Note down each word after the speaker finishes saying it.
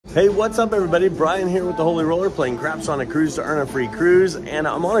Hey, what's up everybody? Brian here with the Holy Roller, playing craps on a cruise to earn a free cruise. And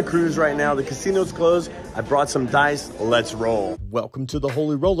I'm on a cruise right now. The casino's closed. I brought some dice. Let's roll. Welcome to the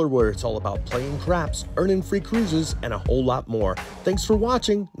Holy Roller, where it's all about playing craps, earning free cruises, and a whole lot more. Thanks for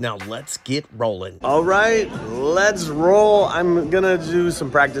watching. Now let's get rolling. All right, let's roll. I'm gonna do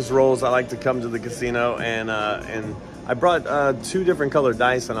some practice rolls. I like to come to the casino and I brought two different colored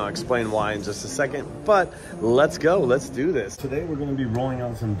dice, and I'll explain why in just a second. But let's go, let's do this. Today we're gonna be rolling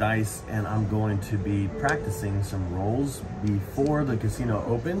out some dice, and I'm going to be practicing some rolls before the casino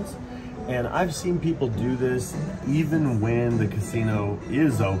opens. And I've seen people do this even when the casino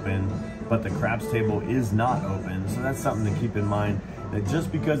is open, but the craps table is not open. So that's something to keep in mind, that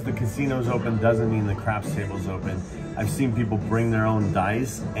just because the casino's open doesn't mean the craps table's open. I've seen people bring their own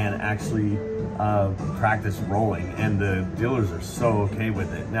dice and actually practice rolling, and the dealers are so okay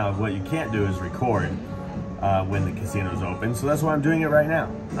with it. Now, what you can't do is record when the casino's open, so that's why I'm doing it right now.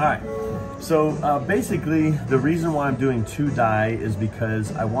 All right, so basically the reason why I'm doing two die is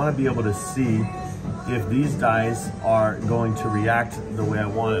because I want to be able to see if these dice are going to react the way I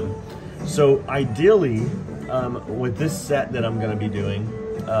want them. So ideally, with this set that I'm going to be doing,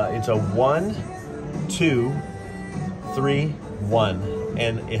 it's a 1, 2, 3, 1,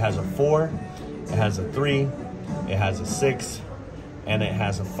 and it has a 4, it has a 3, it has a 6, and it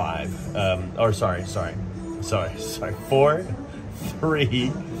has a 5. Or sorry, 4,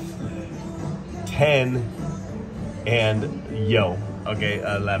 3, 10, and yo, okay,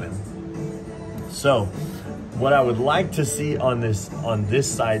 11. So what I would like to see on this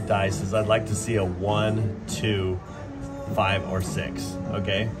side dice is I'd like to see a 1, 2, 5, or 6,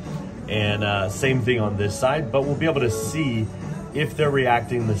 okay? And same thing on this side, but we'll be able to see if they're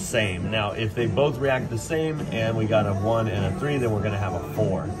reacting the same. Now, if they both react the same and we got a 1 and a 3, then we're gonna have a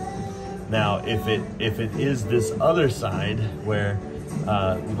 4. Now, if it is this other side where,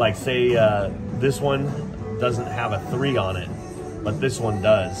 like say this one doesn't have a 3 on it, but this one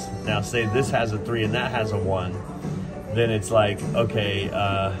does. Now say this has a 3 and that has a 1, then it's like, okay,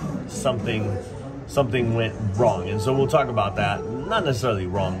 something went wrong. And so we'll talk about that. Not necessarily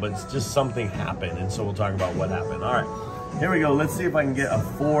wrong, but it's just something happened. And so we'll talk about what happened. All right, here we go. Let's see if I can get a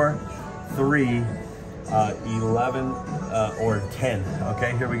 4, 3, 11, or 10.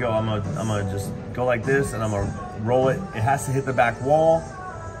 Okay, here we go. I'm gonna just go like this, and I'm gonna roll it. It has to hit the back wall.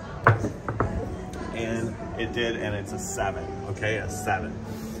 And it did, and it's a 7, okay, a 7.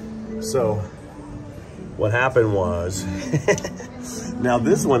 So what happened was, now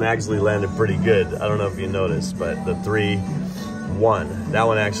this one actually landed pretty good. I don't know if you noticed, but the 3, 1, that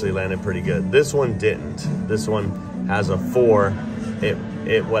one actually landed pretty good. This one didn't. This one has a 4.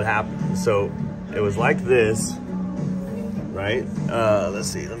 What happened? So it was like this, right? Let's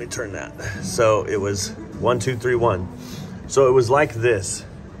see, let me turn that. So it was 1, 2, 3, 1. So it was like this,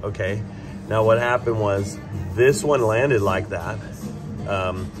 okay? Now what happened was this one landed like that.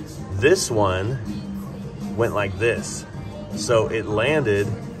 This one went like this. So it landed,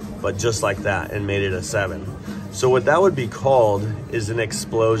 but just like that, and made it a 7. So what that would be called is an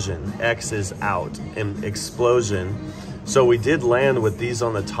explosion. X is out, an explosion. So we did land with these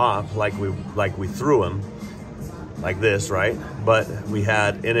on the top, like we threw them, like this, right? But we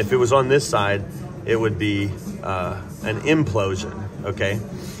had, and if it was on this side, it would be an implosion, okay?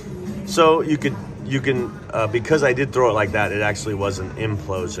 So you can, because I did throw it like that, it actually was an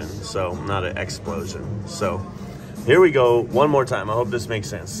implosion, so not an explosion. So here we go, one more time. I hope this makes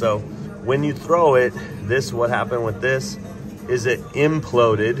sense. So when you throw it, what happened with this is it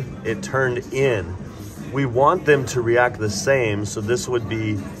imploded, it turned in. We want them to react the same, so this would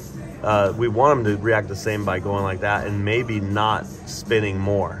be, we want them to react the same by going like that and maybe not spinning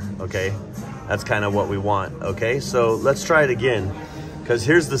more, okay? That's kind of what we want, okay? So let's try it again. Because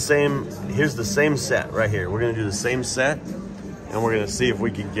here's the same set right here. We're gonna do the same set, and we're gonna see if we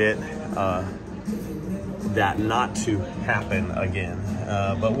can get that not to happen again.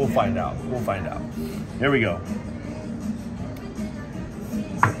 But we'll find out, Here we go.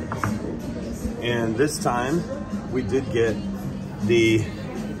 And this time, we did get the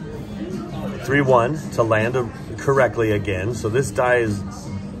 3, 1 to land correctly again. So this die is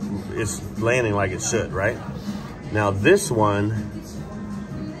landing like it should, right? Now this one,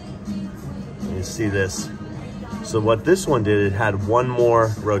 you see this. So what this one did, it had one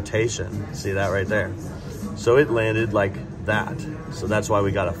more rotation. See that right there? So it landed like that. So that's why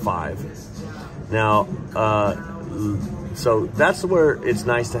we got a 5. Now, so that's where it's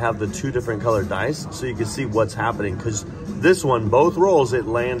nice to have the two different colored dice so you can see what's happening, because this one, both rolls, it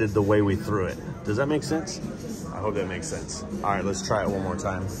landed the way we threw it. Does that make sense? I hope that makes sense. All right, let's try it one more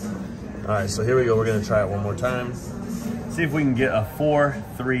time. All right, so here we go. We're gonna try it one more time. See if we can get a 4,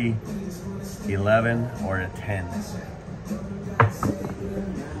 3, 11, or a 10.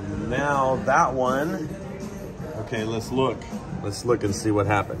 Now that one, okay, let's look. Let's look and see what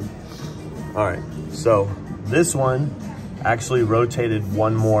happened. All right, so this one actually rotated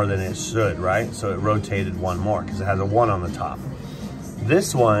one more than it should, right? So it rotated one more because it has a 1 on the top.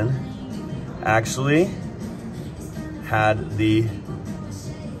 This one actually had the,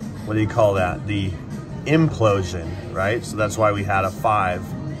 what do you call that? The implosion, right? So that's why we had a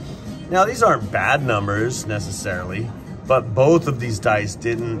 5. Now these aren't bad numbers necessarily, but both of these dice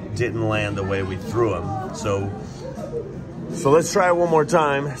didn't land the way we threw them. So let's try it one more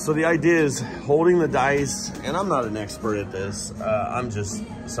time. So the idea is holding the dice, and I'm not an expert at this. I'm just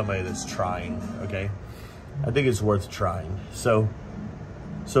somebody that's trying, okay? I think it's worth trying. So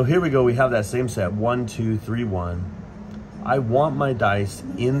here we go. We have that same set, 1, 2, 3, 1. I want my dice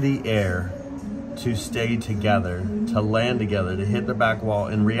in the air to stay together, to land together, to hit the back wall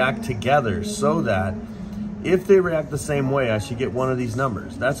and react together, so that if they react the same way, I should get one of these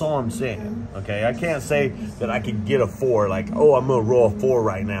numbers. That's all I'm saying, okay? I can't say that I could get a 4, like, oh, I'm gonna roll a 4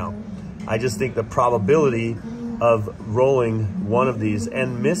 right now. I just think the probability of rolling one of these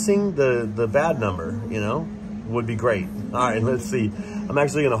and missing the bad number, you know, would be great. All right, let's see. I'm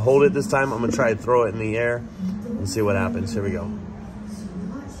actually gonna hold it this time. I'm gonna try to throw it in the air and see what happens. Here we go.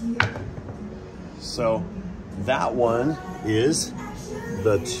 So that one is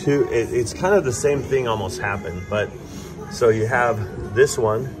the 2. It's kind of the same thing almost happened, but so you have this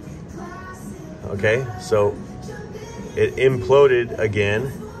one, okay? So it imploded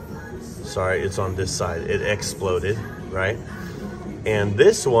again. Sorry, it's on this side. It exploded, right? And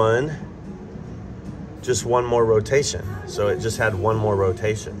this one, just one more rotation. So it just had one more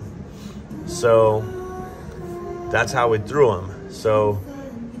rotation. So that's how we threw them. So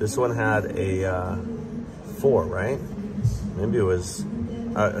this one had a 4, right? Maybe it was,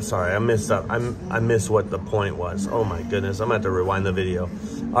 sorry, I messed up. I missed what the point was. Oh my goodness, I'm gonna have to rewind the video.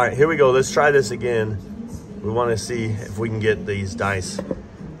 All right, here we go. Let's try this again. We wanna see if we can get these dice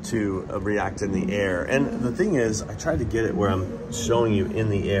to react in the air. And the thing is, I tried to get it where I'm showing you in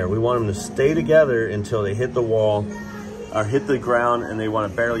the air. We want them to stay together until they hit the wall or hit the ground, and they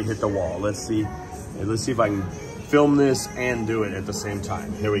want to barely hit the wall. Let's see if I can film this and do it at the same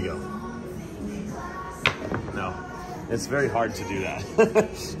time. Here we go. No, it's very hard to do that.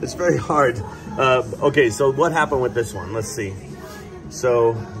 It's very hard. Okay, so what happened with this one? Let's see.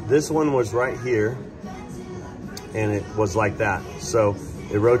 So this one was right here, and it was like that. So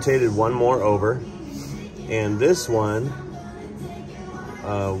it rotated one more over, and this one,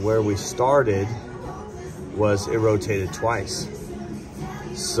 where we started, it rotated twice.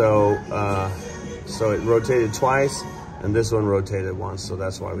 So so it rotated twice, and this one rotated once. So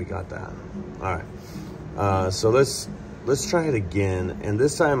that's why we got that. All right. So let's try it again, and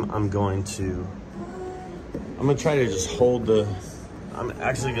this time I'm gonna try to just hold the. I'm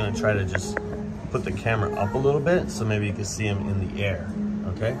actually gonna try to just put the camera up a little bit so maybe you can see them in the air.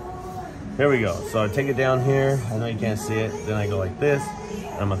 Okay, here we go. So I take it down here. I know you can't see it. Then I go like this.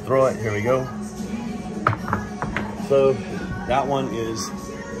 I'm gonna throw it. Here we go. So that one is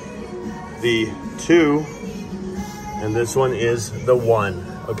the 2, and this one is the 1.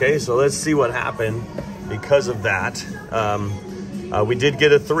 Okay, so let's see what happened because of that. We did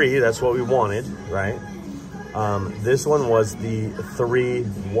get a 3. That's what we wanted, right? This one was the 3,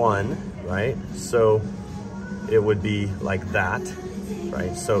 1, right? So it would be like that.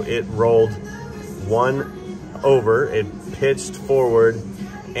 Right, so it rolled one over, it pitched forward,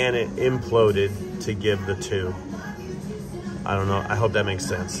 and it imploded to give the 2. I don't know, I hope that makes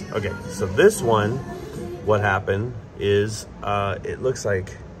sense. Okay, so this one, what happened is, it looks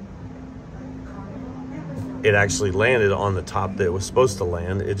like it actually landed on the top that it was supposed to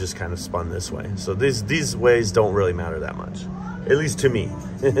land. It just kind of spun this way. So these ways don't really matter that much, at least to me.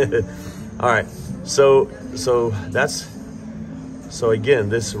 All right, so that's. So again,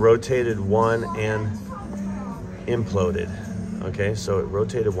 this rotated 1 and imploded. Okay, so it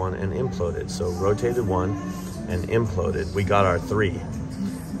rotated 1 and imploded. So rotated 1 and imploded. We got our 3.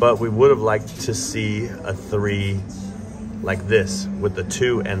 But we would have liked to see a 3 like this with the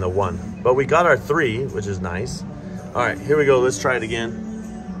 2 and the 1. But we got our 3, which is nice. All right, here we go. Let's try it again.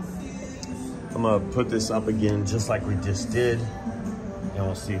 I'm gonna put this up again just like we just did, and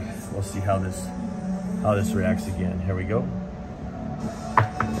we'll see how this reacts again. Here we go.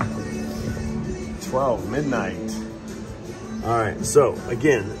 12 midnight. All right, so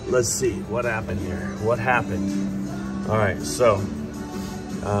again, let's see what happened here. What happened? All right, so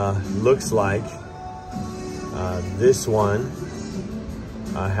looks like this one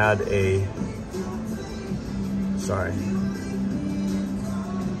had a, sorry,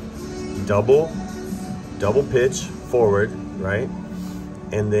 double pitch forward, right?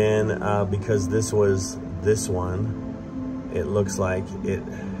 And then because this was this one, it looks like it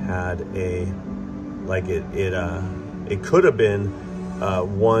had a, like it could have been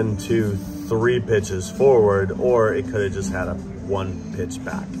 1, 2, 3 pitches forward, or it could have just had a 1 pitch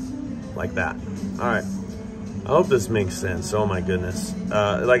back, like that. All right, I hope this makes sense. Oh my goodness.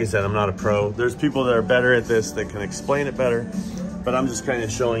 Like I said, I'm not a pro. There's people that are better at this that can explain it better, but I'm just kind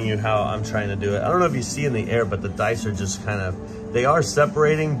of showing you how I'm trying to do it. I don't know if you see in the air, but the dice are just kind of, they are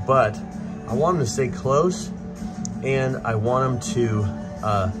separating, but I want them to stay close, and I want them to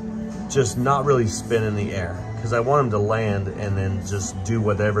just not really spin in the air, because I want them to land and then just do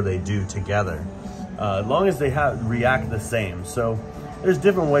whatever they do together, as long as they react the same. So there's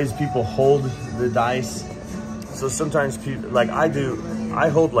different ways people hold the dice. So sometimes people, like I do, I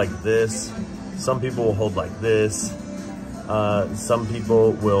hold like this. Some people will hold like this. Some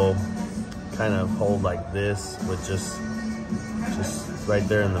people will kind of hold like this with just right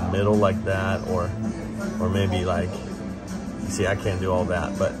there in the middle like that, or maybe like, see, I can't do all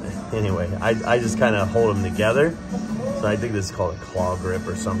that, but anyway, I just kind of hold them together. So I think this is called a claw grip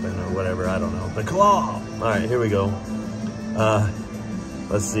or something, or whatever, I don't know. The claw. All right, here we go.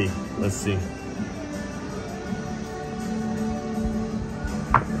 Let's see.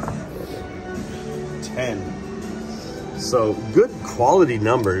 10. So good quality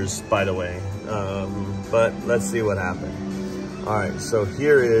numbers, by the way. But let's see what happened. All right, so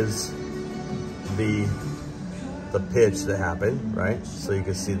here is the pitch that happened, right? So you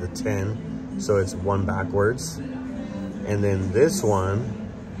can see the 10. So it's 1 backwards. And then this one,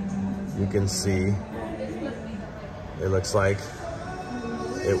 you can see, it looks like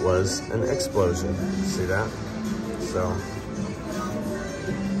it was an explosion. See that? So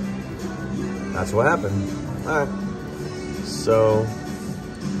that's what happened. All right. So,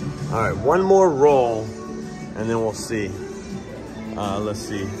 all right, one more roll, and then we'll see. Let's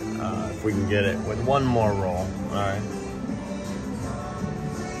see if we can get it with one more roll. All right.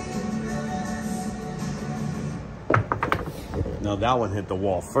 Now that one hit the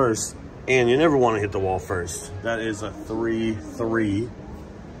wall first, and you never want to hit the wall first. That is a 3-3.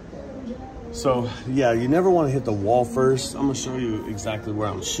 So yeah, you never want to hit the wall first. I'm gonna show you exactly where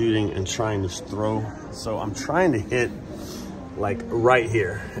I'm shooting and trying to throw. So I'm trying to hit like right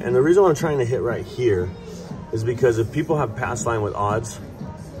here. And the reason why I'm trying to hit right here is because if people have pass line with odds,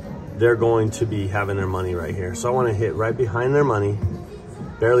 they're going to be having their money right here. So I want to hit right behind their money,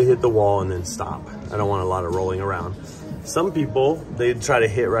 barely hit the wall, and then stop. I don't want a lot of rolling around. Some people, they try to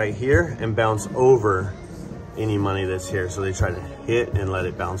hit right here and bounce over any money that's here. So they try to hit and let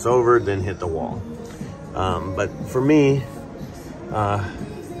it bounce over, then hit the wall. But for me,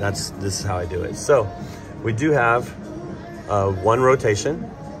 this is how I do it. So we do have 1 rotation,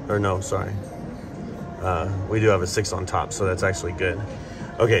 or no, sorry. We do have a 6 on top, so that's actually good.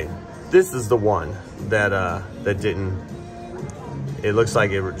 Okay, this is the one that that didn't, it looks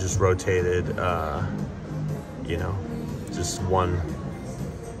like it just rotated, you know, just one,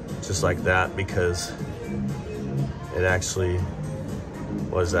 just like that, because it actually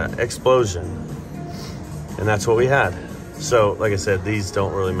was that explosion, and that's what we had. So like I said, these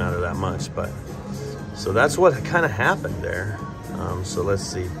don't really matter that much, but so that's what kind of happened there. So let's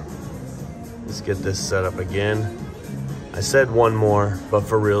see, let's get this set up again. I said 1 more, but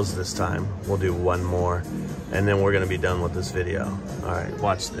for reals this time, we'll do 1 more, and then we're gonna be done with this video. All right,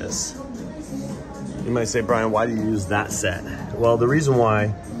 watch this. You might say, Brian, why do you use that set? Well, the reason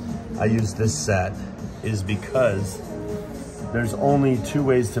why I use this set is because there's only 2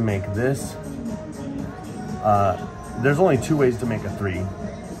 ways to make this. There's only 2 ways to make a 3.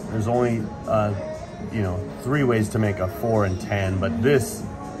 There's only, you know, 3 ways to make a 4 and 10, but this,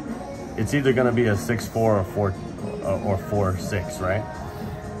 it's either gonna be a 6-4 or 4-6, right?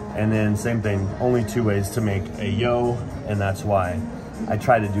 And then same thing, only 2 ways to make a yo, and that's why I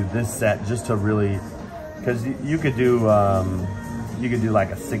try to do this set, just to really, because you could do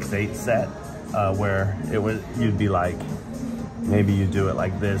like a 6-8 set, where you'd be like, maybe you do it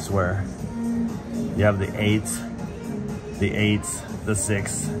like this, where you have the 8s, the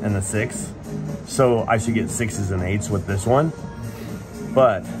 6, and the 6. So I should get 6s and 8s with this one.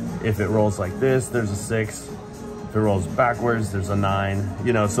 But if it rolls like this, there's a 6. If it rolls backwards, there's a 9.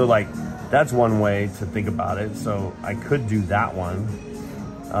 You know, so like, that's one way to think about it. So I could do that one.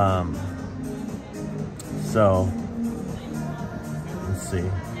 So let's see.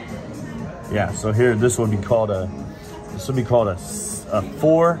 Yeah, so here, this would be called a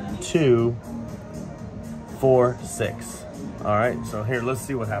 4-2, 4-6. All right, so here, let's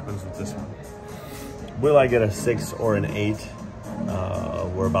see what happens with this one. Will I get a 6 or an 8?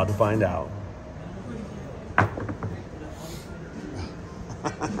 We're about to find out.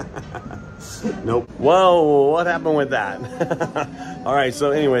 Nope. Whoa, what happened with that? All right,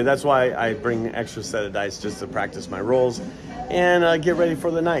 so anyway, that's why I bring an extra set of dice just to practice my rolls and get ready for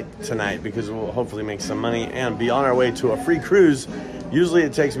the night tonight, because we'll hopefully make some money and be on our way to a free cruise. Usually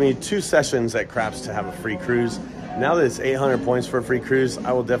it takes me 2 sessions at Craps to have a free cruise. Now that it's 800 points for a free cruise,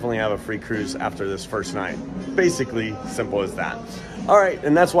 I will definitely have a free cruise after this first night. Basically, simple as that. All right,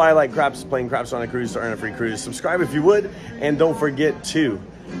 and that's why I like Craps, playing Craps on a cruise to earn a free cruise. Subscribe if you would, and don't forget to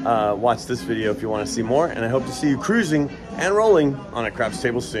watch this video if you want to see more. And I hope to see you cruising and rolling on a craps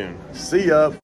table soon. See ya.